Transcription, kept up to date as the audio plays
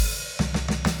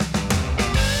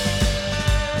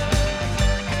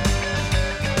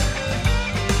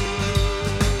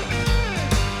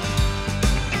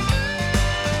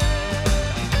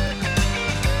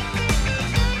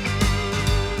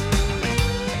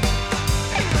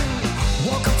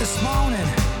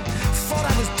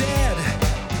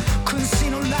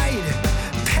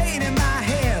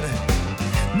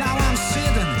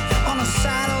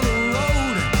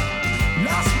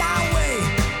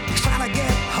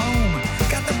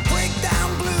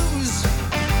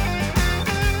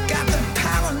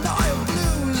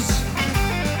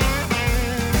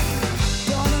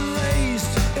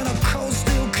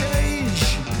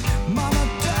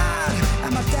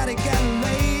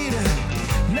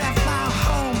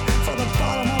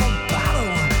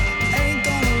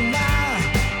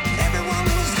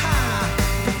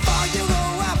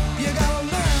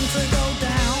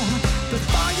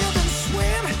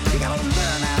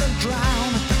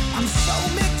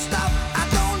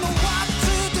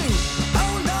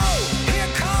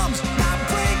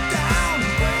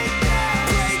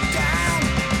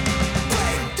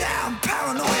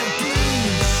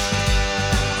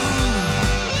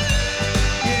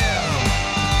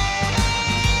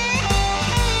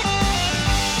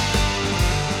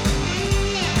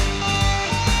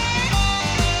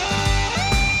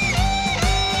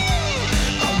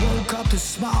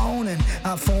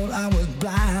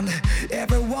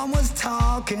Everyone was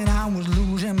talking, I was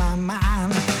losing my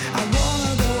mind. I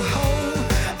wanna go home,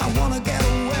 I wanna get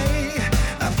away.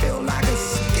 I feel like a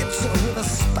schizo with a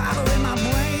spider in my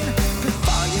brain.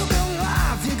 Before you can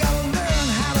laugh, you gotta learn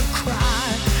how to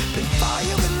cry. Before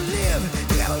you can live,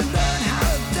 you gotta learn how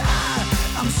to die.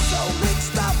 I'm so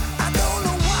mixed up, I don't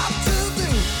know what to do.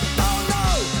 Oh no,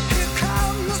 here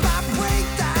comes my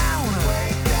breakdown.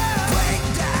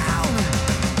 Breakdown,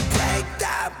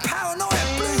 breakdown, paranoid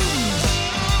blues.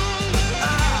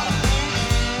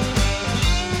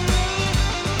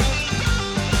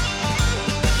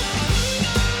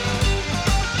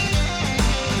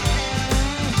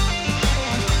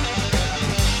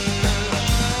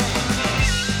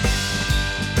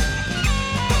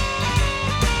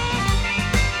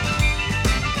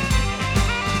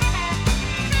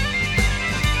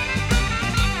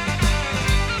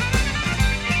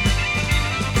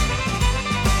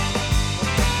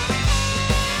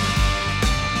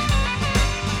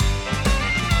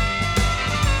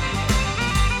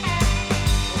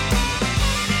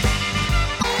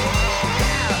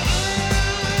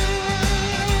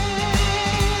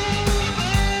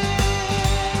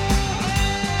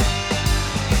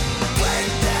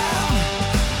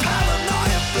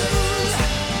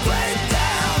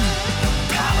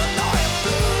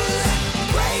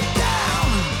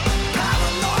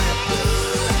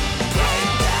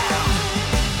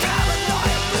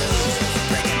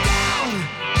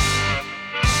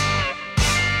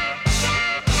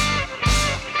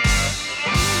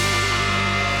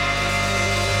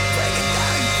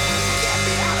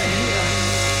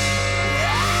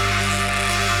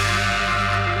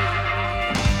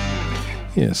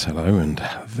 Yes, hello, and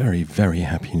very, very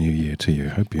happy New Year to you.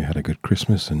 Hope you had a good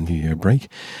Christmas and New Year break,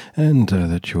 and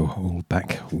that you're all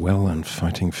back well and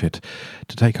fighting fit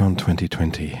to take on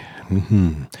 2020.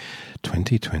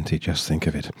 2020, just think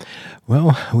of it.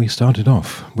 Well, we started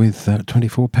off with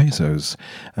 24 Pesos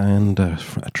and a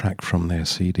track from their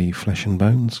CD Flesh and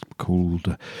Bones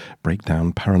called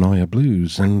Breakdown Paranoia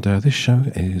Blues. And this show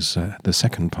is the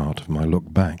second part of my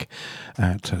look back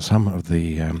at some of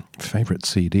the favourite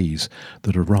CDs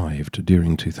that arrived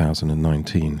during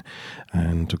 2019.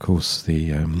 And of course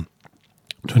the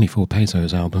 24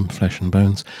 Pesos album, Flesh and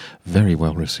Bones, very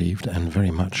well received and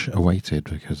very much awaited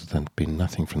because there'd been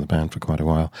nothing from the band for quite a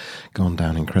while. Gone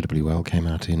down incredibly well, came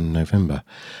out in November,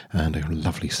 and a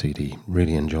lovely CD,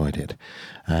 really enjoyed it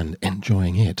and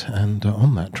enjoying it. And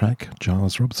on that track,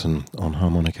 Giles Robson on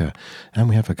harmonica, and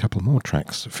we have a couple more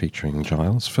tracks featuring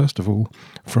Giles. First of all,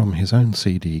 from his own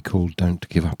CD called Don't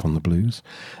Give Up on the Blues,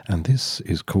 and this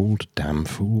is called Damn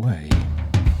Fool Way.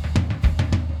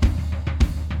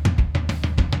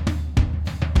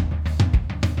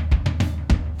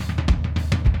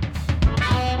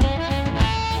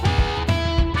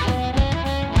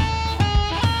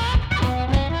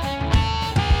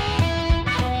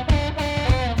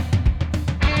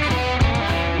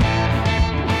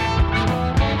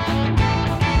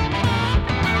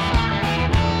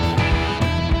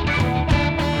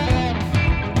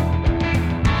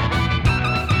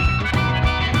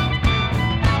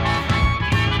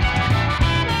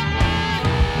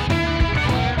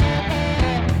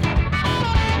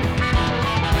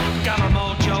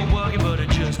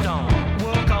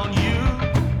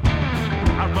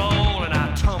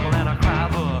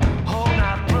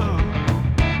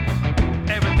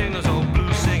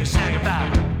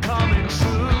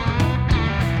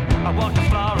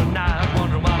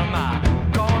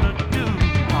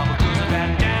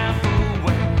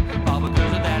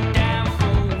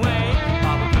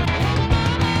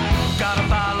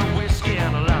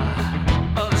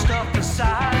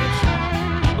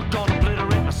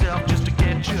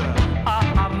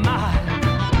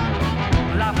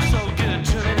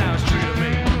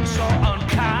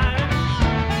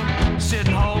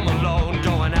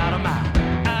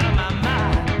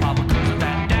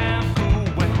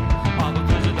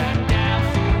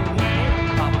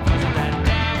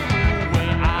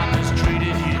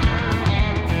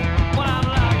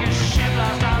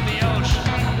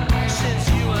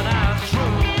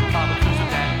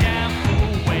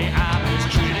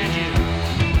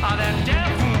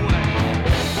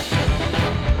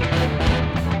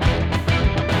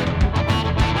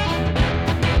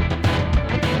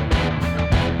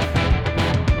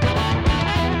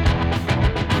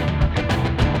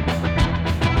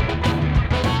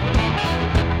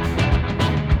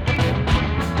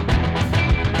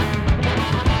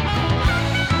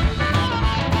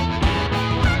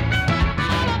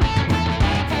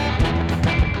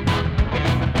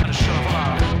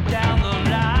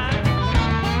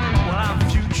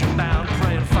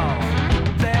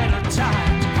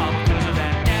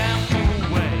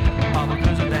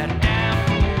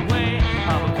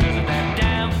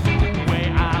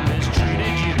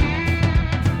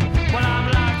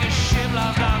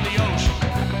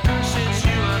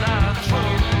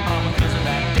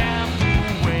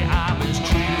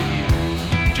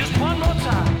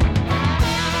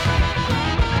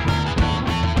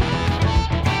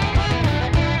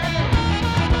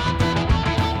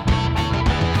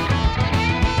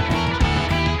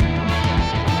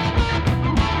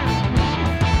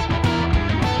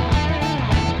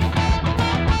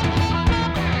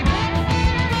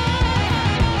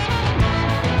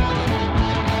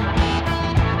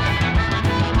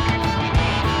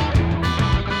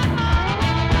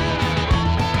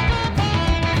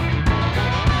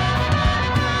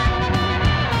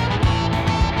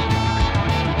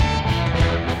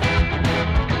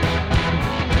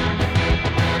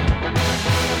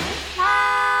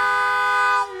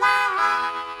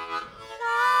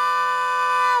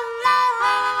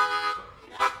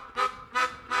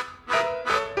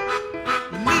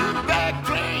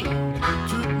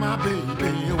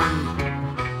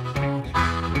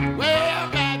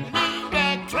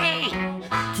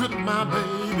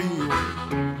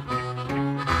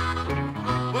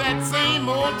 Well, that same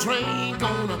old train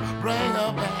gonna bring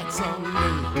her back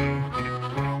someday.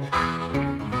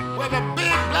 With a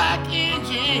big black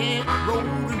engine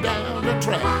rolling down the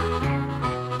track.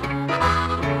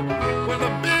 With a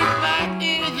big black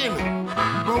engine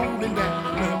rolling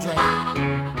down the track.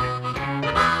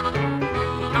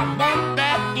 I want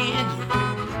that engine,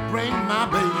 bring my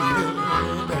baby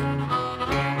back.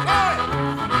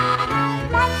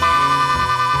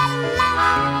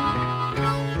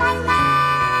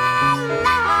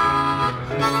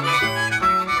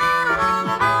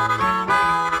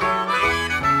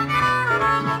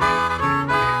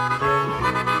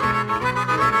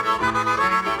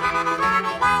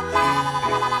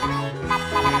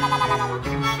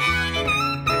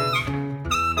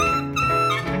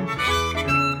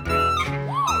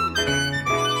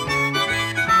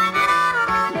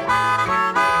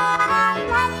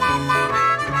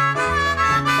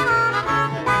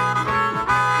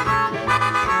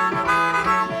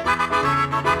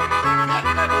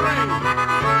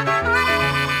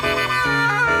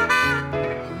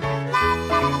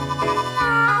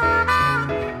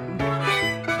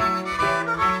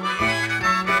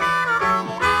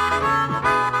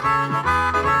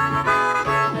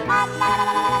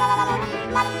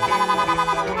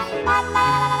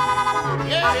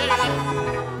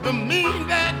 The mean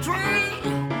bad train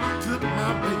took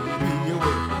my baby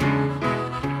away.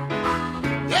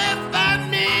 Yes, that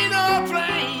mean old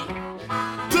train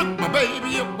took my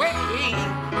baby away.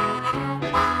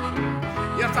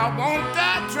 Yes, I want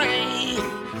that train,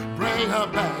 bring her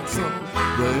back some,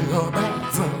 bring her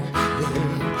back some.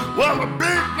 Yeah. Well, a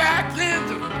big black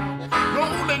engine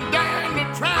rolling down the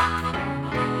track.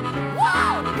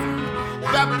 Whoa!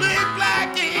 The big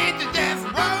black engine just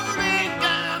rolling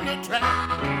down the track.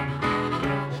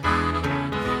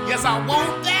 Yes, I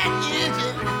want that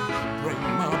engine. Bring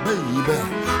my baby, bring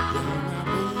my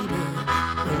baby,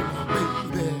 bring my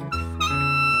baby.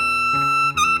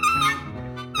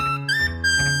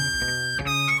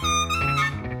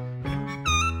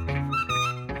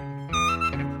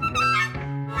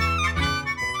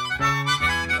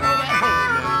 Oh, that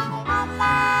home,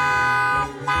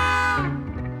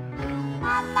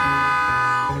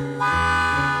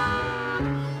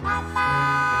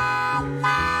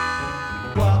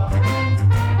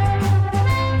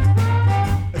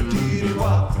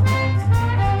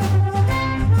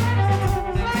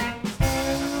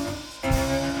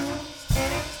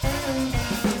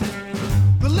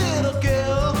 The little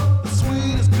girl, the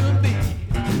sweet as could be.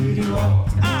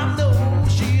 I know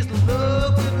she's in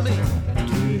love with me.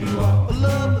 A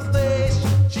lovely face,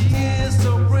 she is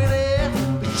so pretty,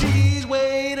 but she's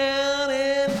way down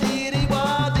in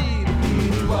diddy-wah,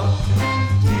 diddy-wah,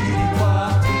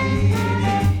 diddy-wah,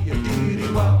 diddy-wah,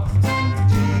 diddy-wah,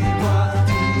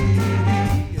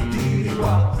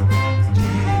 diddy-wah,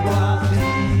 diddy-wah,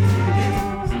 diddy.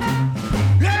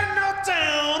 Ain't no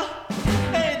town,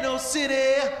 ain't no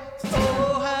city.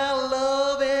 Oh, how I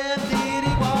love it,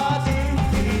 diddy-wah,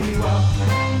 diddy-wah,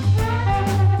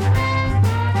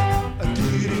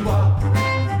 diddy-wah,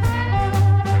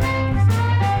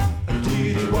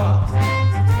 diddy-wah.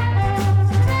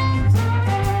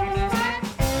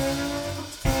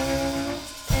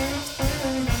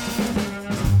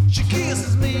 She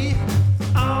kisses me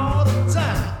all the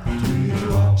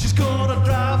time. She's gonna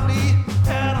drive me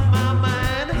out of my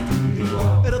mind.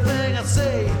 Everything I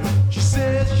say, she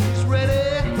says she's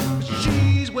ready, but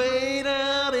she's way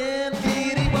down in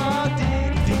diddy-wah,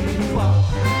 diddy-wah,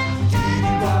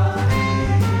 diddy-wah,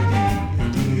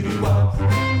 diddy-wah,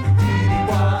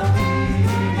 diddy-wah,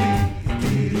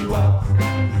 diddy-wah,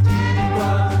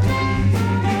 diddy-wah, diddy.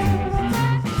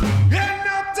 Ain't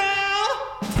no town,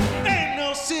 ain't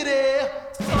no city.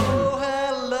 Oh, how I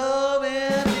love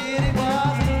it,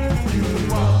 diddy-wah,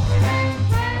 diddy-wah,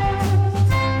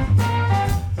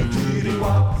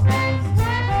 diddy-wah,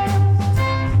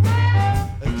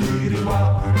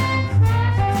 diddy-wah.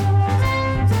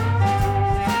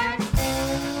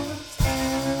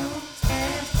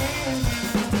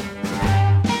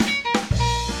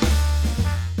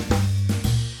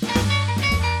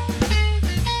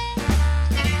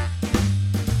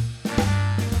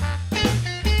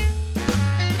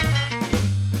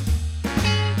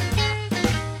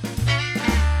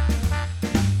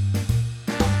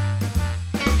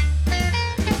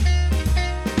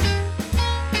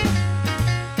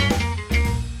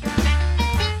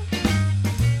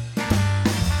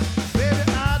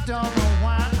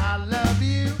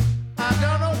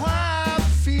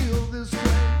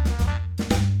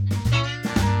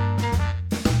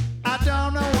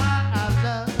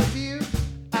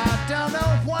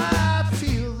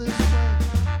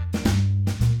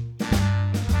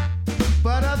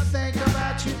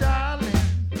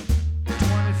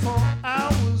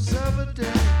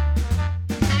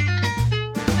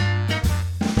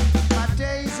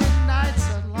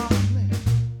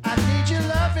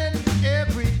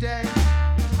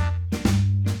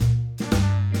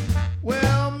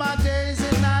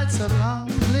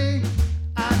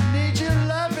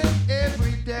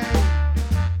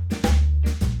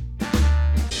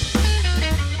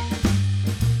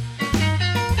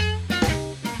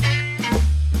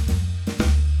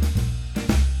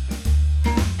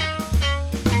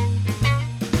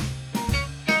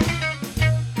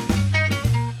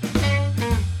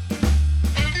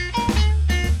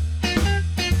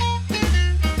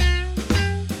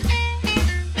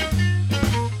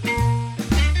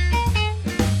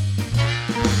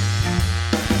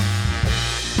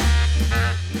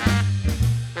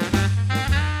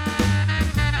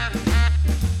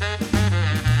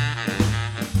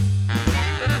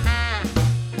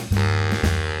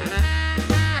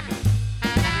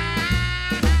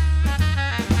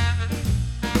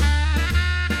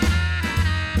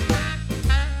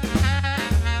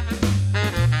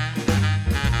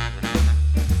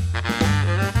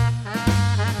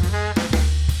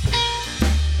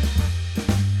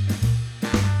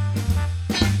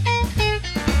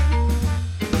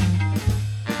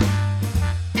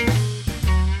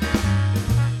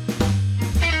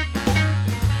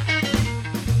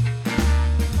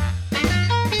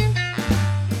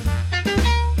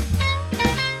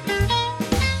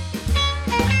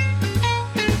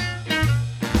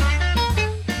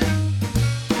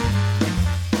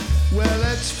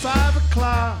 It's 5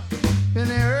 o'clock in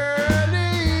the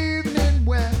early evening,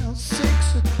 well,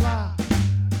 6 o'clock.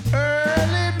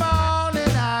 Early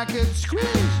morning, I could squeeze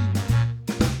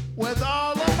you with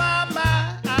all of my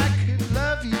might. I could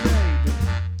love you,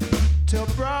 baby, till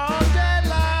broad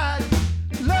daylight.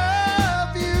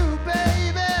 Love you,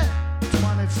 baby,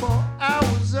 24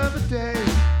 hours of a day.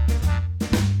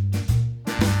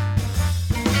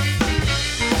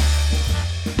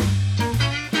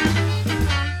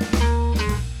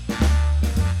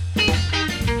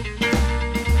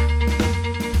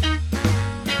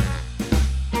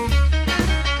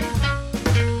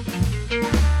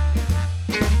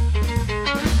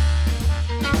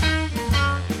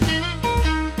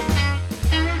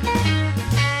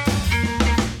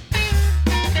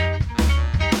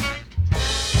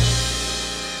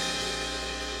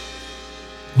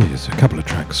 Yes, a couple of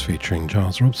tracks featuring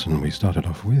Giles Robson. We started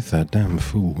off with Damn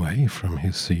Fool Way from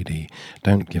his CD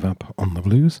Don't Give Up on the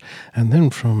Blues, and then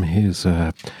from his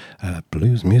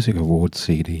Blues Music Awards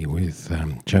CD with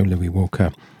Joe Louis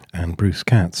Walker and Bruce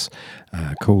Katz,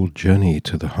 called Journey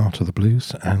to the Heart of the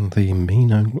Blues, and the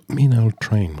Mean Old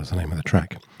Train was the name of the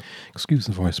track. Excuse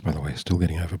the voice, by the way, still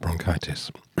getting over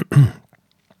bronchitis.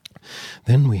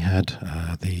 Then we had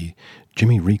the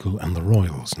Jimmy Regal and the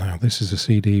Royals. Now, this is a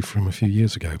CD from a few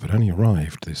years ago, but only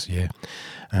arrived this year,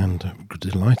 and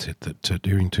delighted that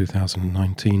during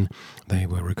 2019 they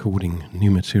were recording new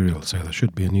material, so there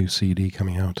should be a new CD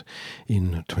coming out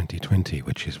in 2020,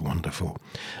 which is wonderful.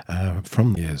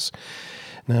 From the years.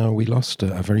 Now, we lost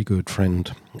a very good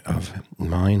friend of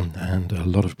mine and a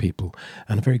lot of people,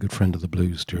 and a very good friend of the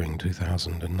blues during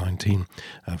 2019.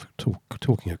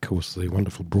 Talking, of course, the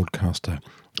wonderful broadcaster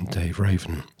Dave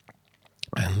Raven.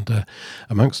 And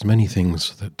amongst many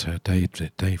things that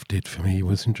Dave did for me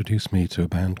was introduce me to a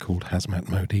band called Hazmat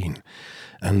Modine.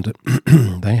 And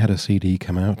they had a CD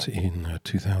come out in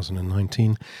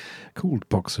 2019 called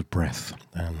Box of Breath.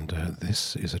 And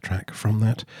this is a track from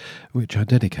that, which I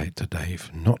dedicate to Dave,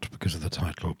 not because of the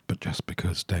title, but just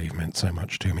because Dave meant so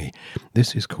much to me.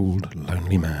 This is called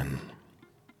Lonely Man.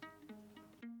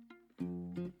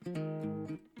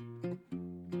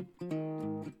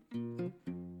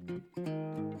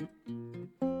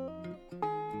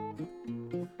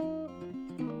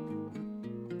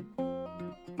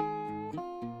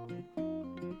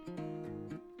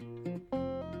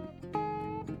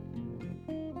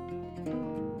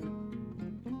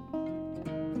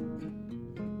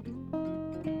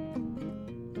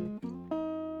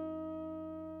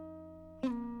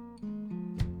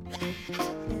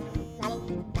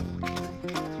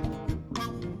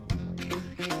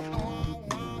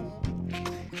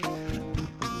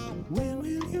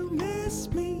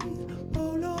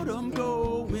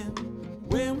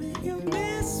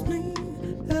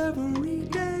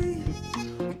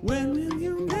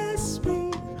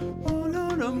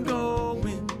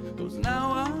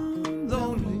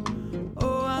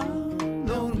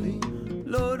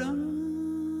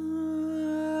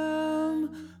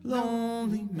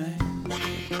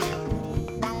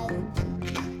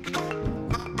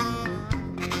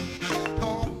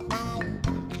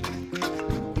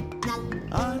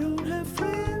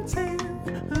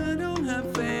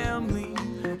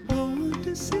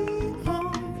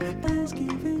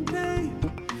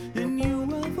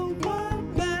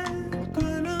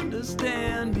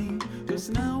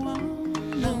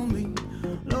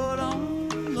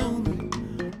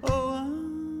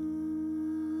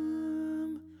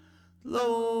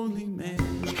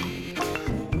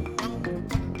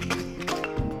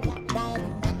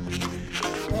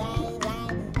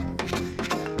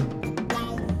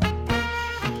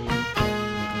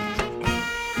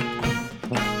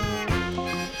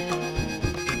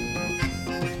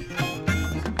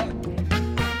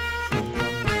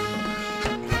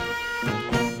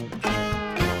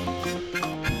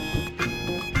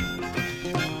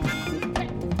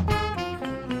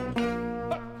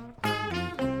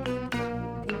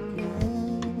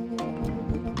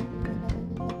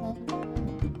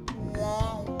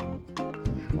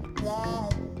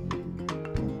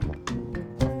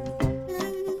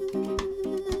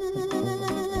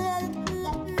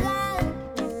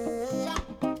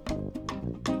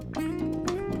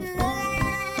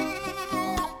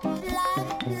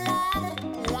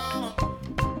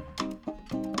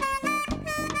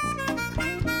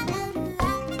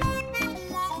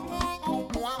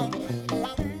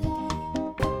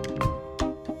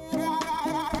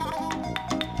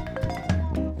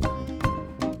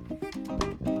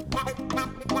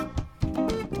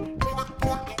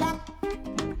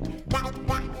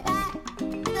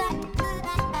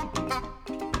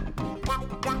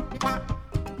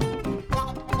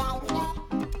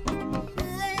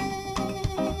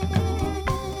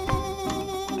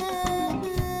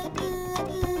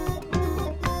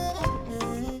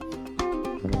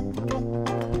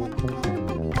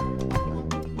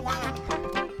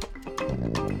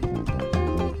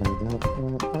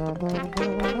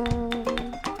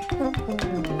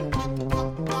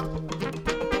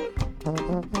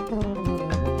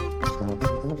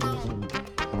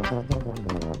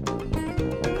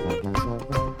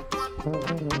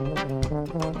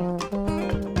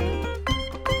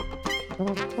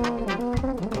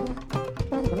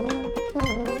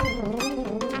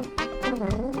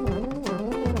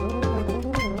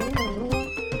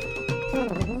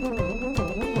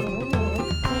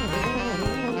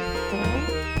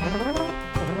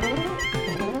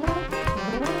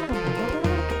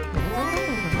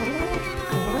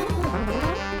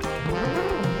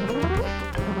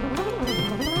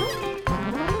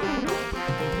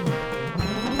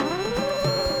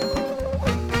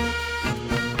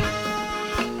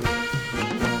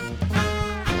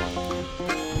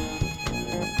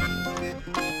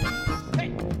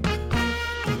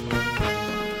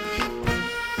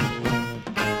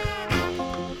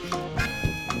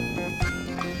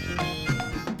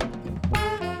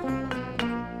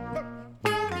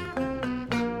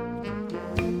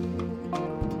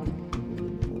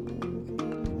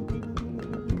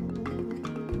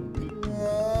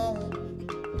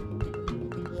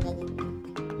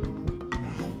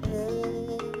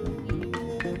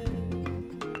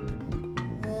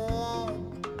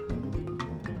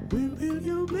 When will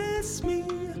you miss me?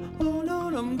 Oh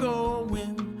Lord, I'm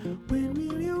going. When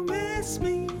will you miss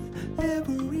me?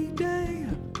 Every day.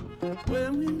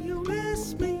 When will you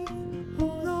miss me?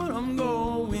 Oh Lord, I'm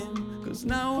going. 'Cause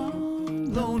now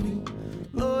I'm lonely.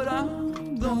 Lord,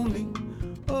 I'm lonely.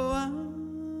 Oh, I'm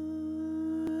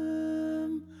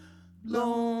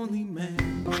lonely man.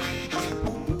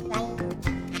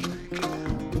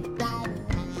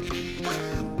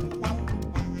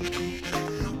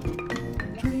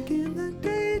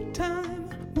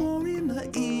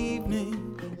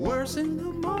 Worse in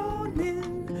the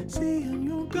morning, seeing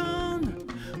you're gone.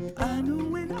 I know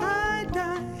when I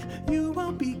die, you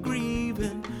won't be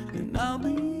grieving, and I'll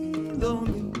be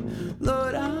lonely.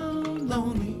 Lord, I'm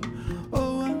lonely.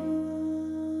 Oh, I'm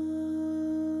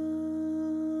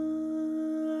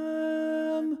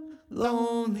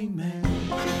lonely man.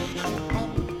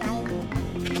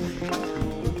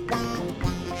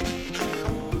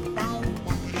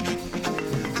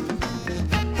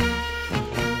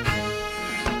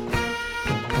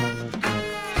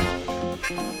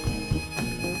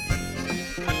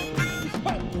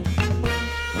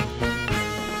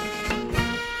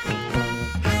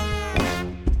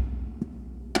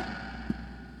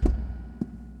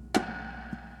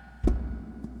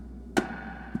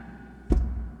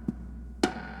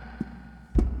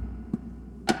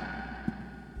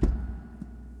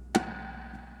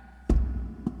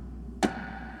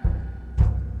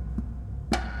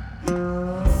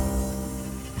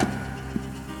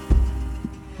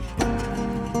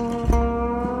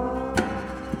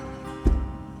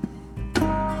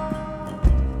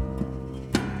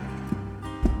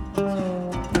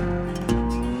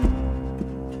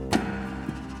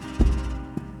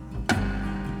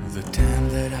 The time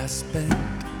that I spent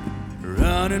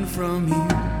running from you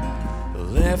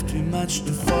left me much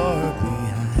too far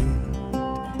behind.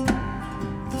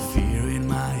 The fear in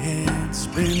my head's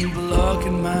been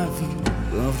blocking my view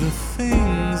of the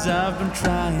things I've been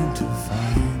trying to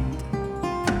find.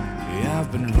 Yeah,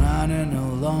 I've been running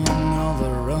along all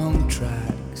the wrong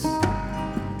tracks,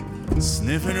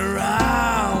 sniffing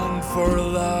around for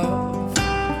love,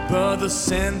 but the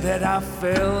scent that I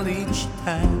felt each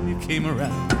time you came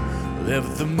around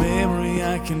left the memory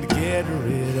I can't get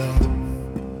rid of.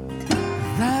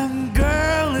 That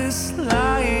girl is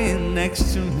lying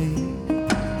next to me,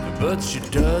 but she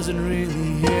doesn't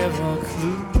really have a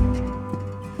clue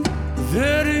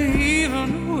that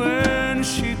even when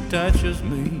she touches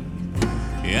me,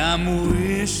 I'm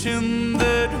wishing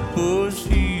that it was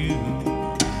you.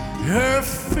 Her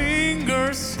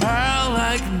fingers are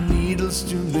like needles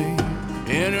to me,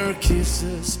 and her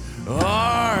kisses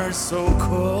are so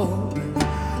cold.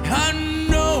 I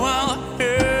know I'll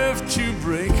have to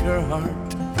break her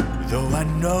heart, though I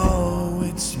know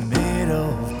it's made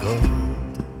of gold.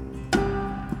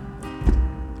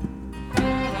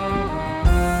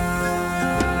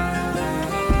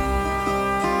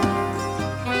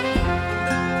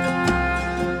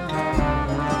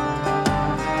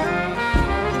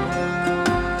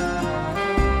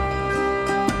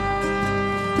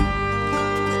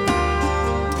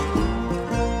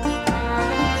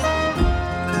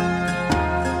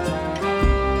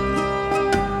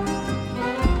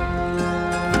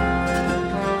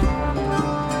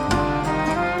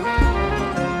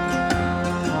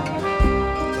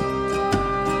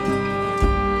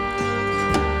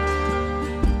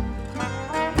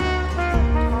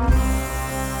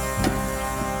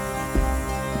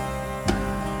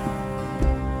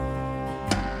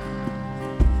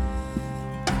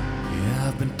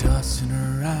 Tossing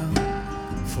around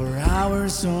for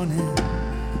hours on end,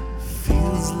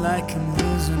 like I'm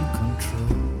losing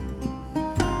control.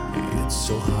 It's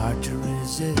so hard to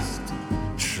resist,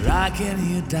 tracking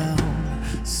you down,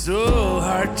 so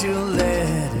hard to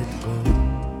let it go.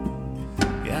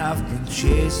 Yeah, I've been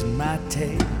chasing my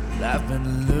tail, I've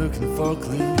been looking for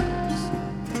clues,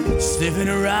 sniffing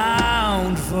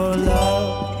around for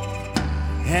love.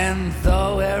 And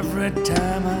though every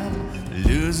time I'm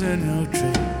losing no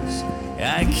trace,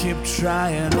 I keep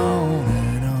trying on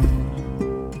and on.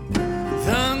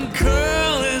 The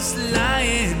girl is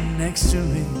lying next to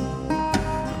me,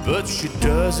 but she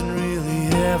doesn't really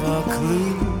have a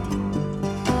clue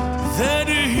that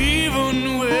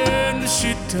even when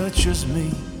she touches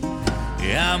me,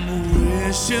 I'm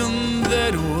wishing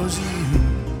that was you.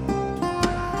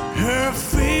 Her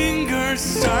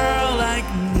fingers are like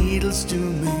needles to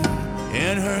me,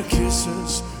 and her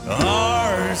kisses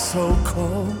are so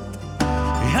cold.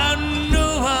 I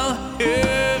know I'll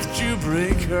have to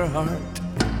break her heart,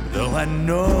 though I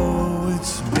know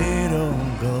it's made of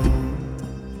gold.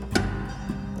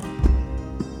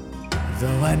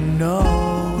 Though I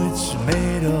know it's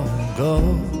made of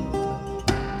gold.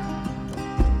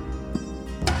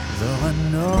 Though I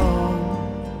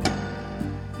know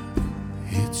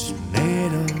it's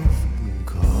made of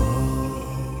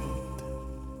gold.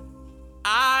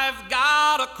 I've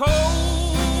got a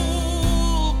cold,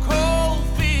 cold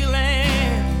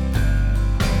feeling,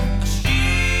 a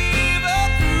shiver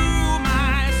through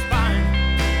my spine.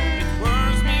 It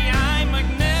burns me, I might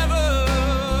never,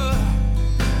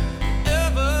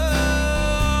 ever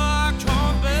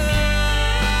come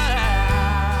back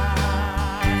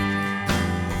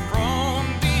from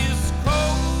the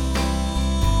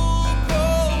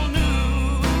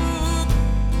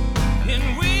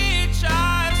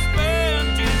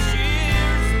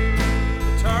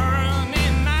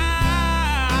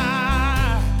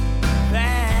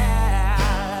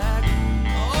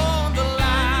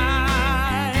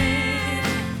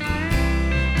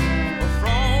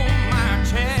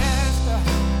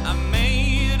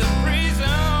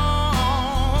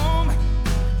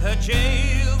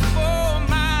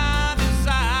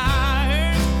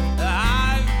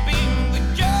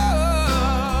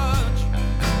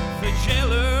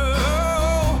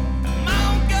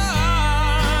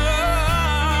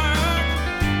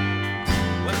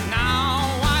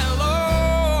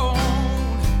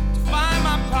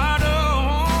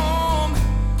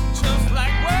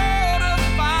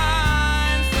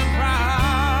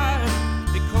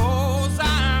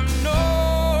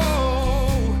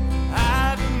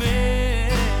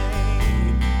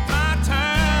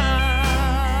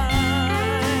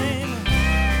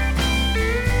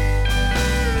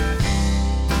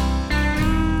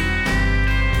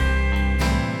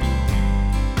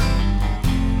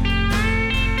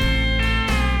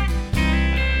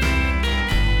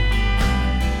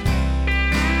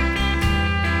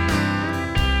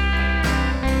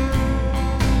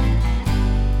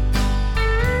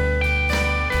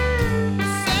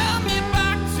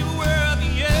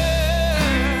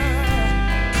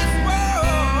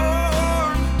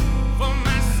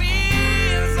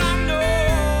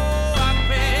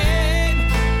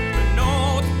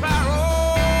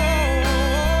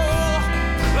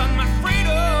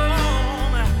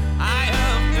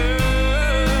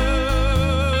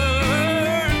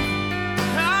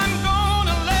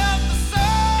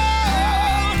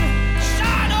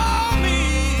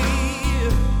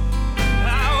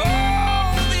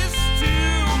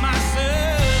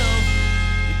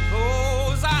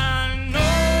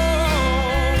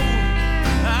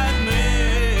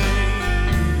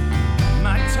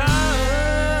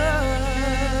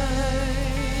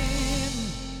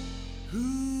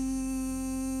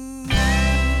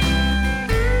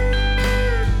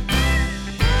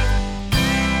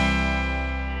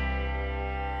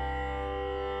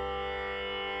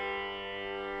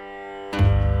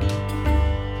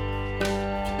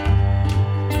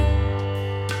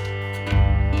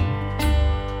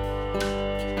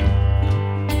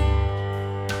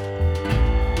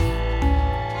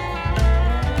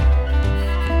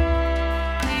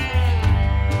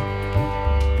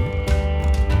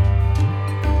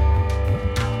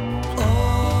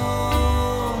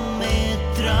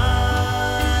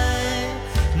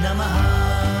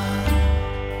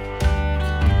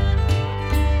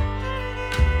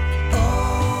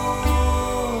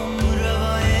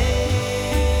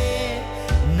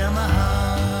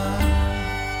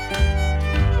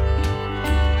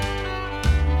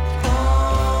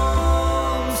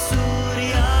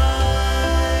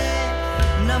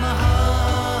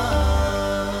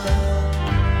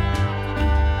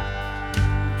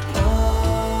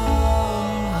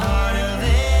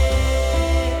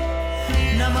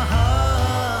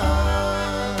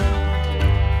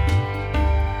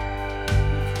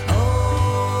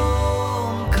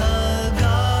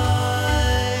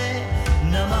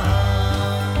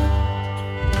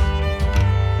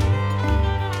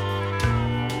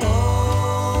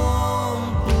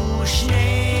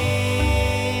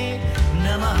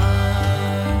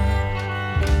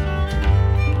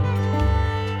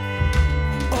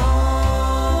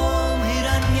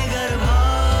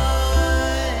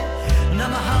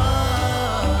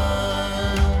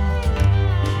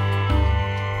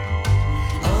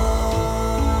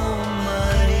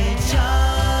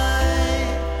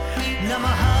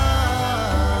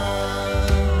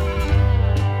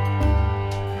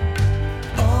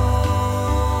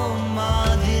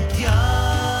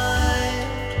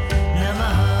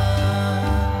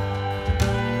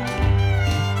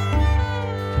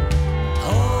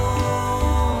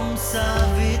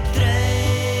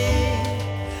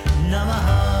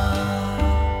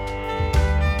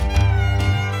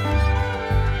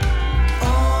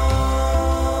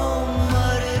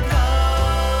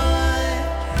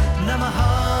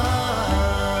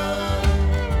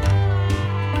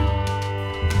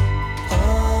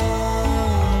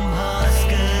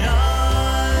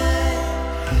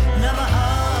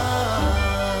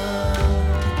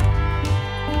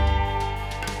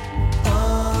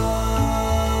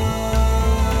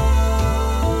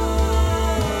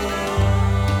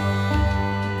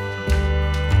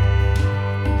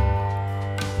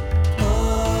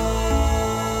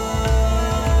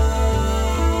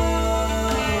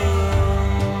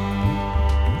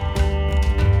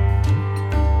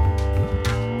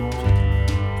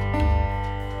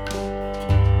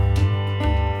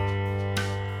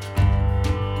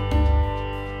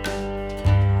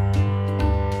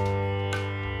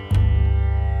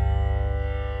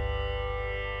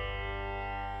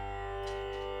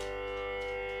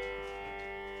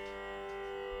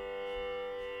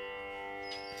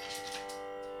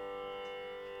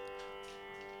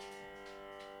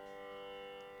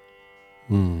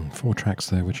Four tracks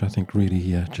there, which I think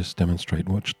really just demonstrate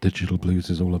what digital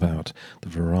blues is all about, the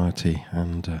variety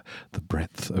and the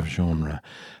breadth of genre.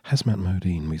 Hazmat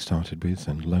Modine we started with,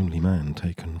 and Lonely Man,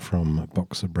 taken from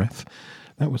Box of Breath.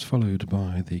 That was followed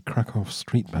by the Krakow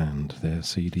Street Band, their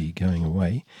CD Going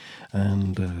Away,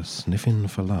 and Sniffin'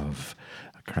 for Love.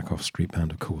 Krakow Street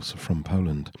Band, of course, from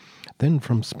Poland. Then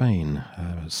from Spain,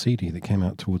 a CD that came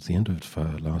out towards the end of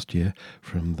last year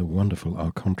from the wonderful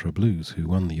Al Contra Blues, who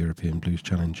won the European Blues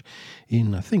Challenge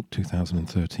in, I think,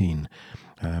 2013.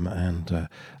 And a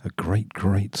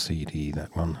great CD,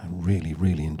 that one. I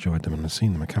really enjoyed them, and I've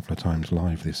seen them a couple of times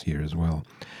live this year as well.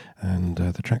 And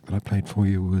the track that I played for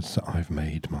you was I've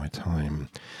Made My Time.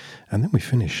 And then we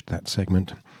finished that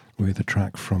segment with a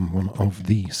track from one of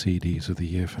the CDs of the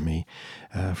year for me,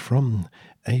 from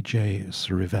AJ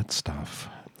Srivatstav.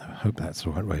 I hope that's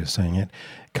the right way of saying it.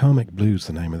 Karmic Blues,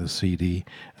 the name of the CD,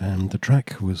 and the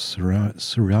track was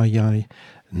Surayai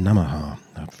Namaha.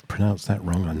 I've pronounced that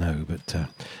wrong, I know, but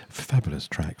fabulous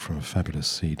track from a fabulous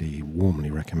CD,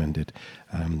 warmly recommended,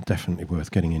 definitely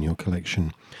worth getting in your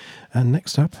collection. And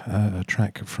next up, a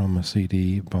track from a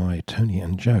CD by Tony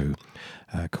and Joe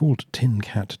called Tin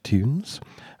Cat Tunes,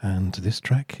 and this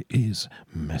track is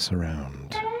Mess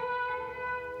Around.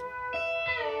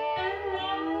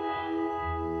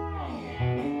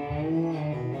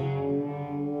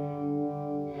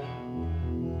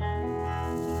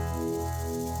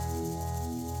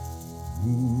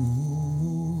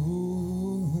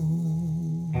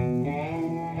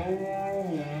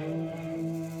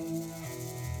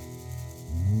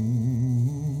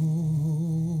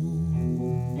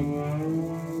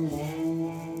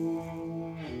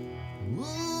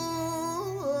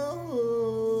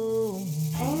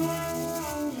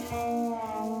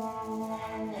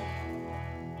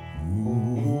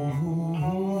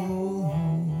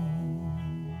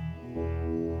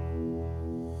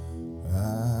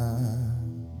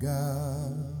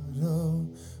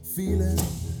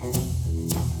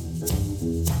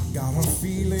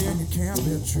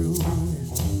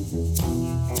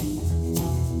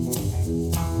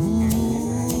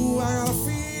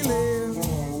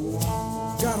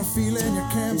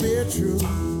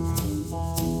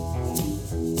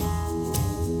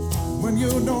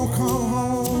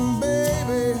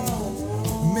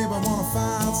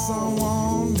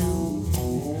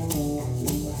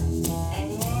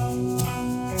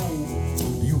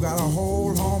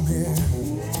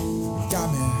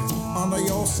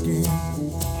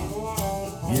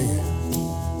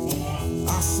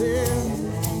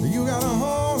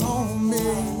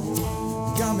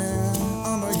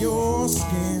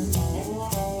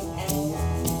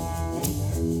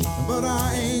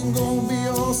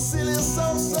 so silly, so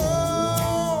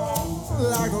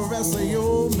like the rest of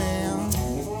your man.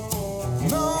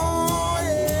 No,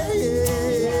 yeah, yeah.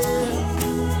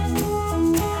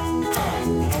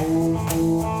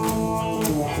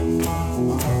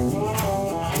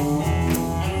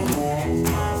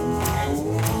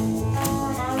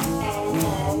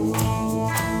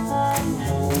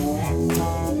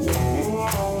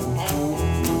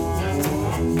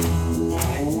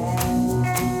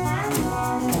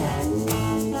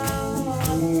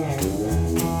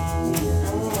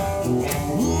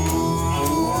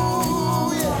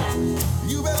 Ooh, yeah.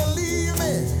 You better leave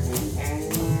me.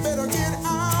 Better get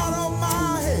out of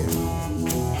my head.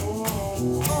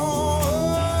 Oh,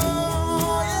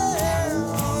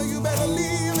 yeah. You better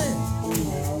leave me.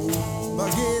 But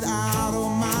get out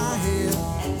of my head.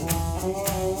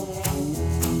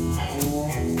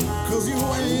 'Cause you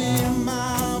ain't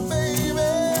my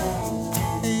baby.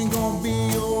 Ain't gonna be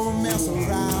your mess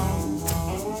around.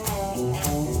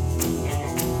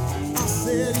 I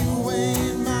said you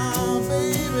ain't my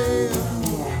baby.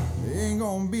 Ain't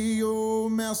gonna be your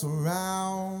mess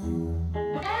around.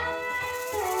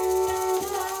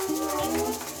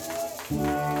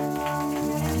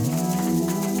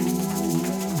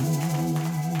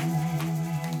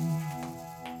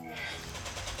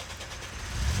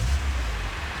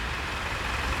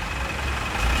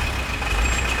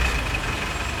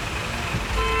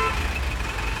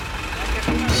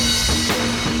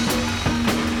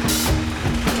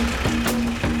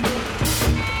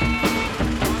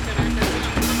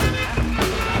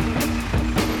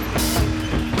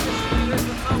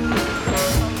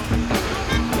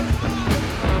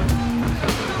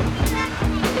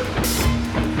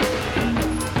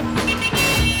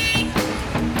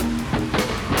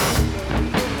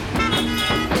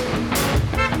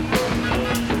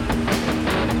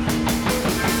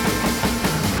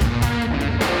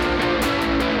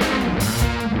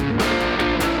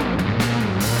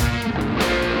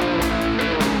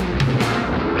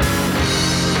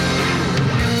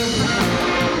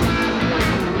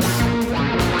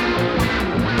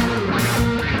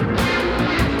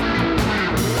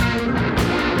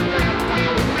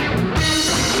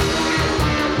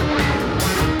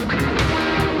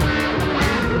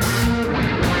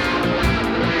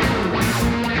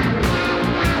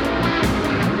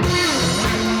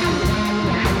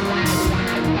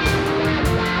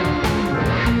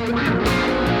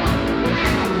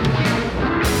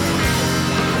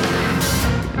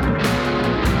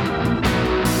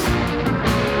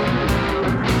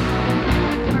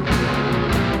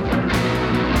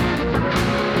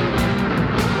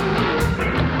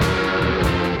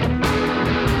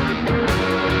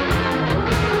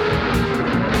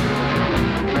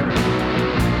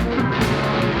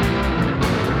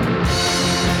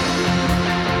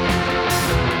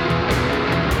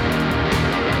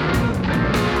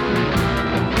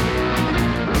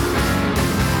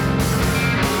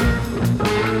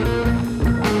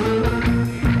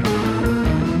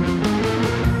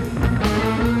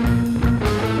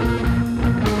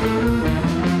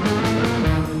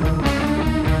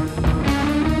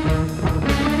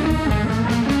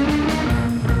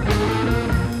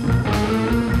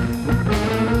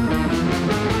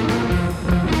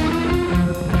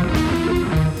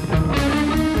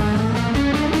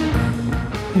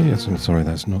 Yes, I'm sorry,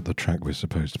 that's not the track we're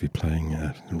supposed to be playing.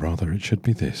 Rather, it should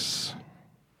be this.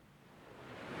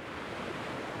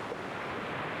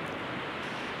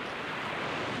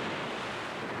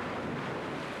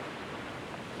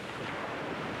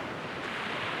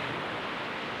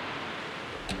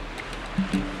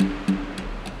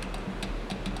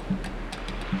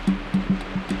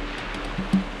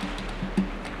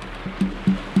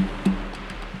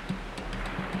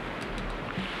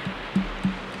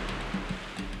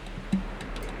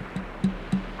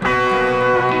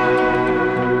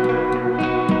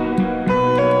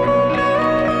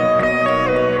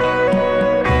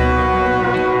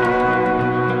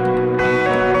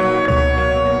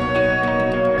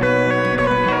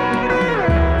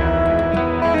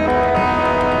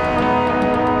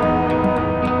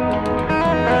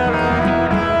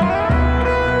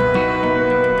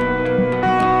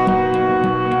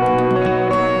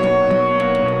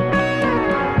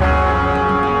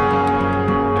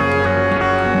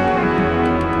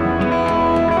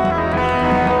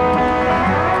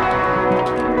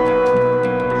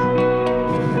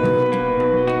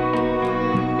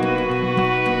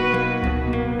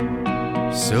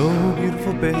 So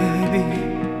beautiful, baby.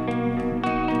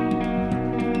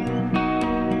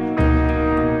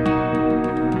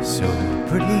 So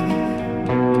pretty.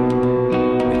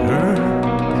 It hurts.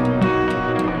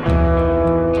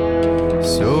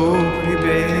 So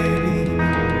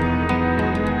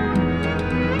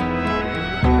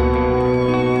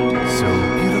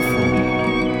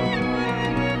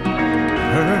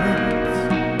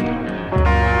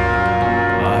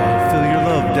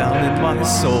my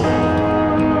soul.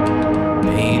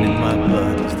 Pain in my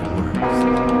blood is the worst.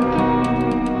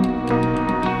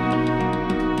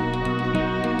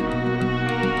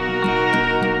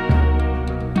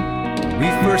 When we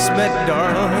first met,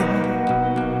 darling,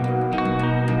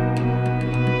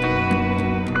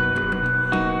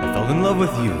 I fell in love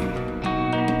with you.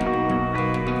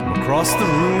 From across the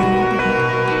room,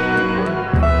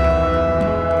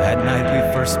 that night we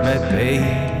first met,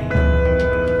 babe,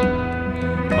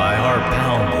 my heart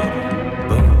pounded,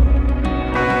 boom,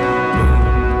 boom,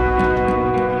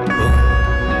 boom.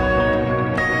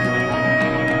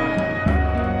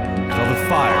 Felt a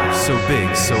fire so big,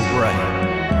 so bright,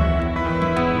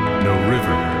 no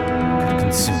river could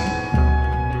consume.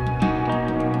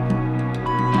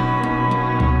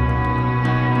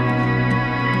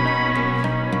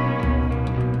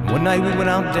 One night we went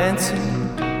out dancing.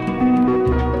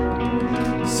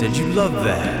 Said you love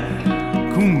that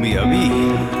cumbia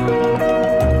beat.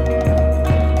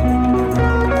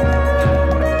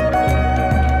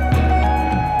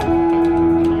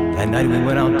 That night we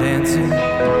went out dancing.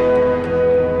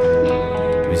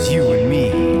 It was you and me.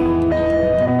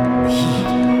 Heat.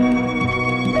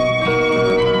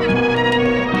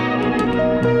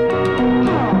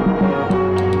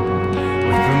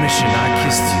 With permission, I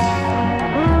kissed you.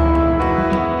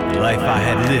 The life I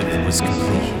had lived was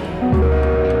complete.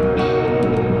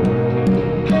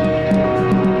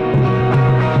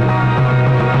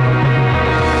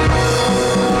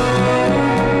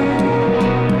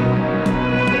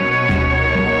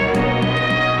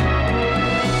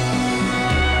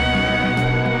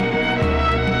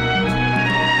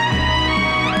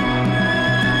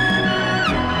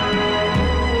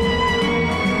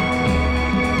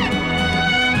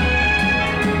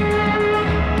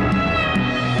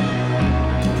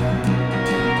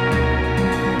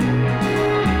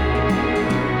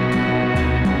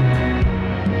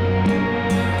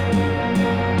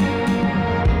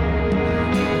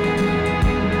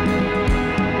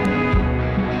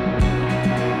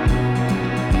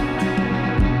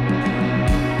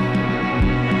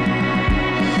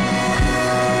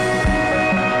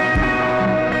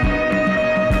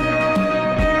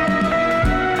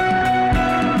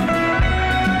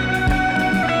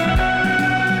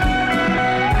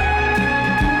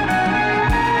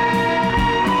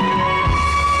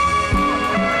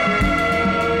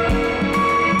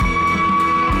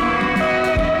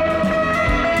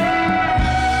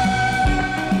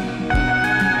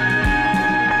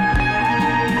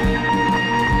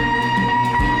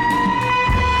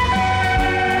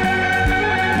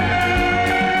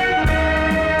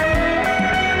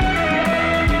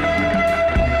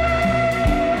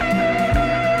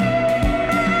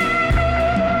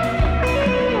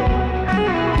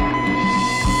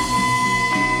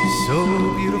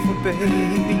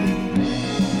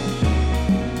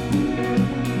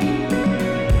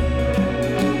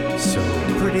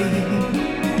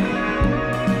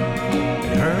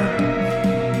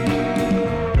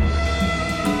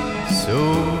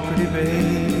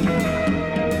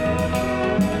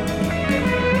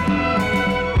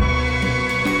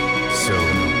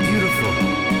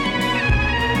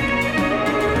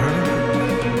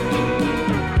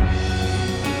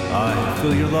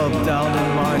 Feel your love down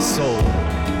in my soul.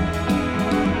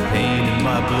 Pain in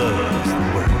my blood is the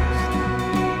worst.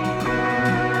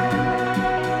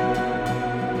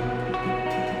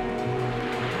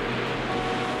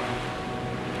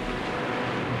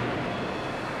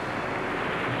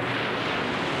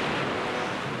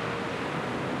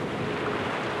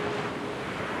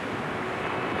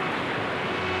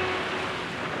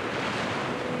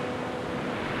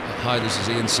 Hi, this is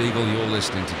Ian Siegel. You're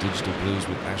listening to Digital Blues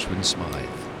with Ashwin Smythe.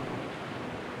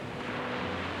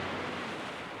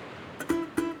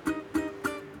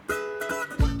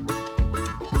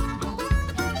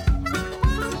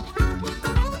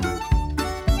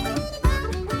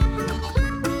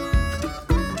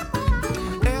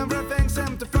 Everything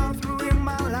seemed to fall through in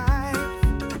my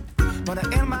life, but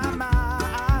in my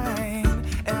mind,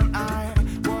 and I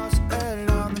was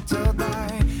alone until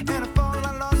die. And I fall,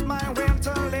 I lost my will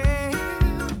to live.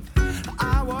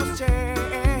 I was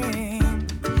chained.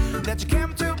 That you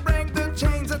came to break the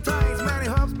chains that ties. Many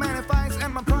hopes, many fights,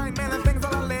 and my pride, many things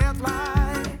that I lived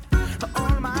like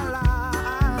all my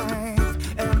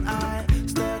life. And I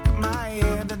stuck my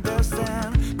head in the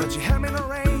sand, but you helped me to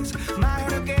raise my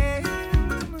head again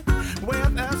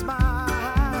with a smile.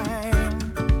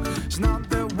 She's not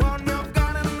the one you've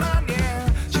got in mind, yeah.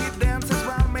 She dances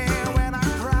around me when I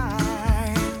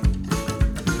cry.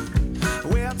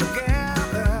 We're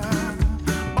together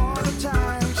all the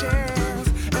time. She's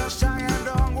a shy and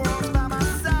long walks by my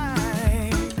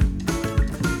side.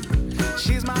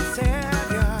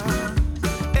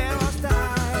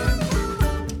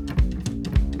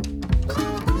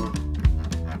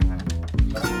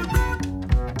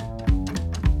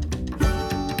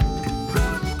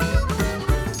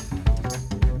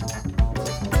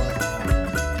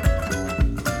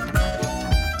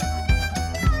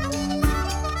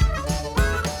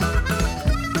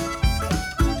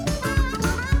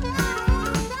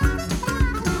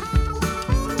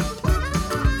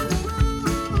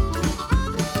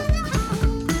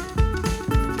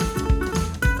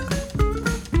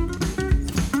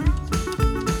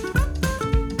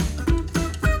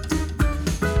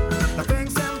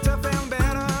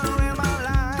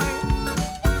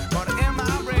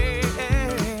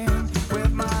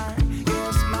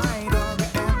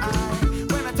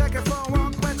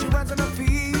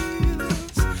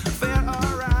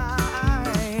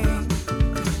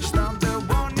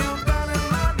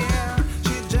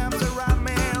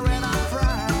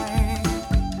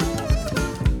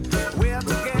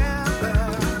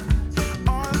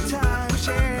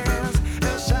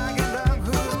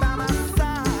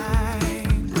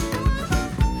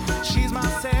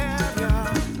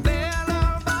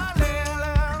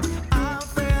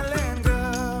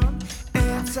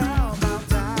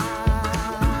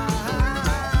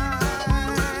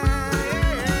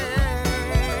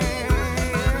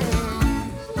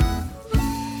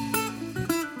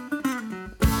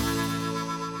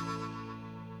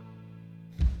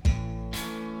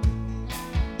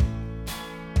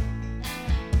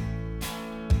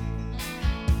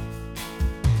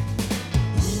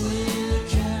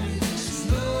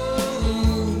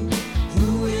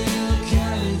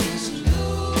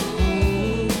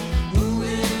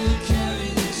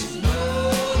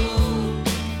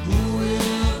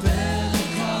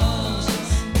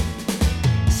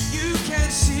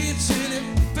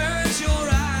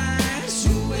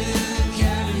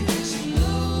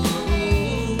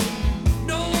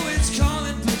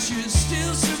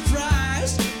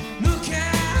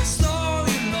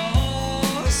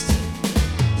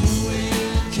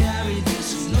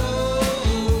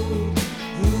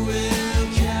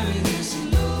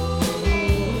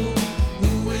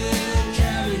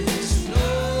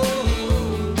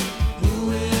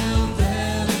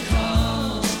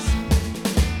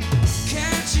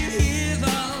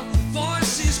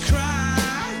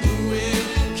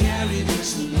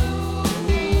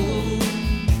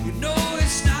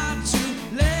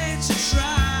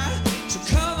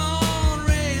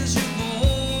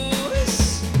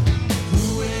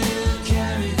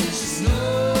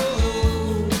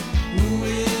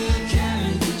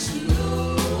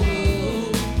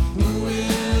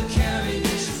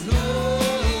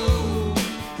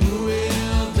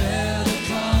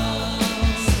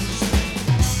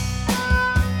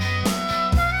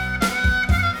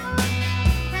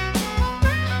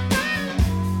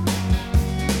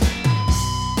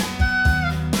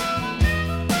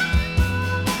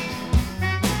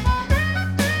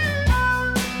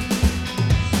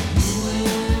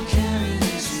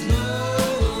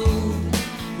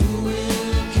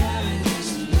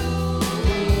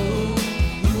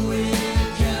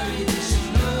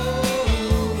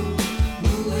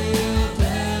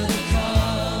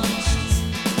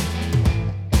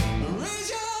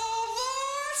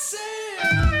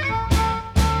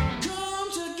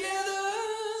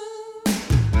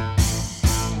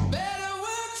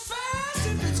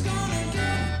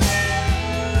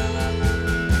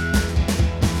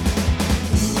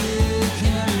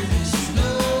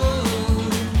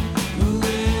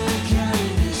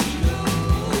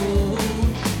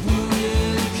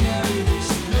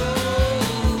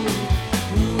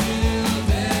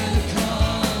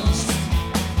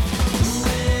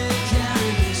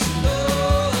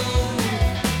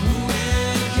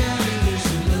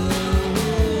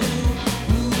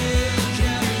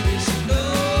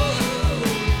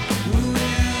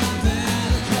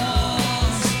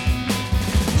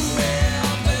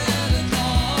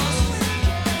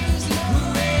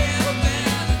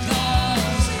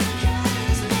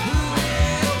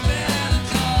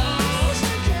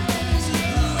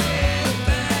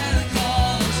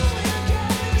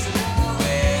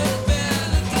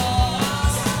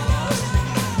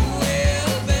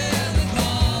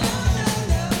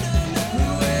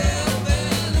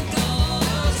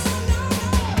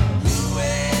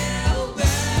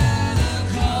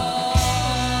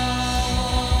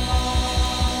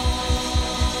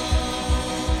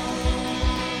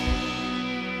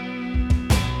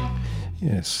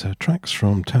 Yes, tracks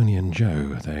from Tony and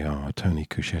Joe. They are Tony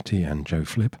Cuscetti and Joe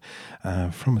Flip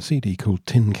from a CD called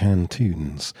Tin Can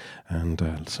Tunes,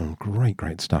 and some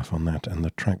great stuff on that, and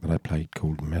the track that I played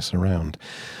called Mess Around.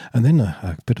 And then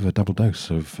a bit of a double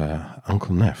dose of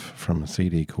Uncle Neff from a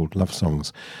CD called Love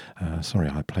Songs. Sorry,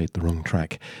 I played the wrong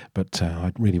track, but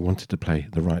I really wanted to play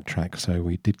the right track, so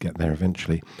we did get there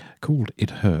eventually, called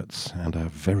It Hurts, and a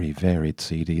very varied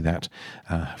CD that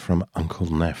from Uncle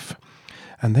Neff.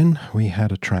 And then we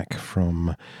had a track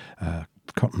from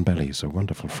Cotton Bellies, a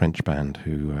wonderful French band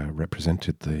who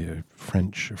represented the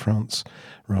France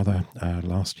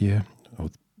last year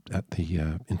at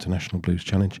the International Blues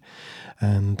Challenge,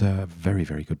 and very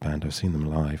good band. I've seen them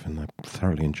live and I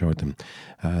thoroughly enjoyed them.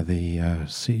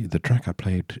 The track I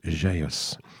played,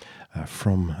 Jaeus,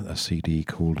 from a CD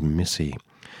called Missy.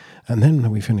 And then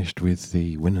we finished with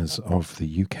the winners of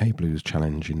the UK Blues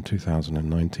Challenge in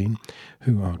 2019,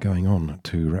 who are going on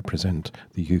to represent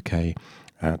the UK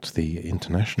at the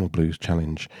International Blues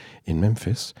Challenge in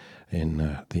Memphis in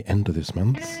the end of this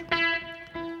month.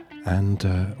 And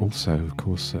also, of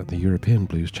course, at the European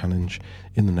Blues Challenge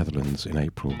in the Netherlands in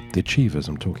April. The Achievers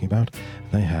I'm talking about,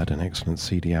 they had an excellent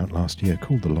CD out last year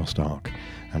called The Lost Ark,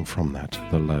 and from that,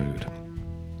 The Load.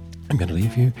 I'm going to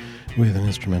leave you with an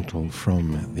instrumental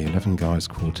from the 11 Guys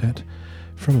Quartet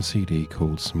from a CD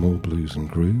called Small Blues and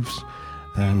Grooves,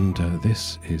 and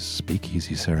this is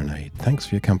Speakeasy Serenade. Thanks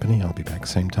for your company. I'll be back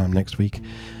same time next week,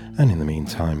 and in the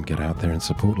meantime, get out there and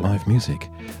support live music.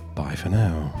 Bye for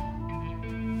now.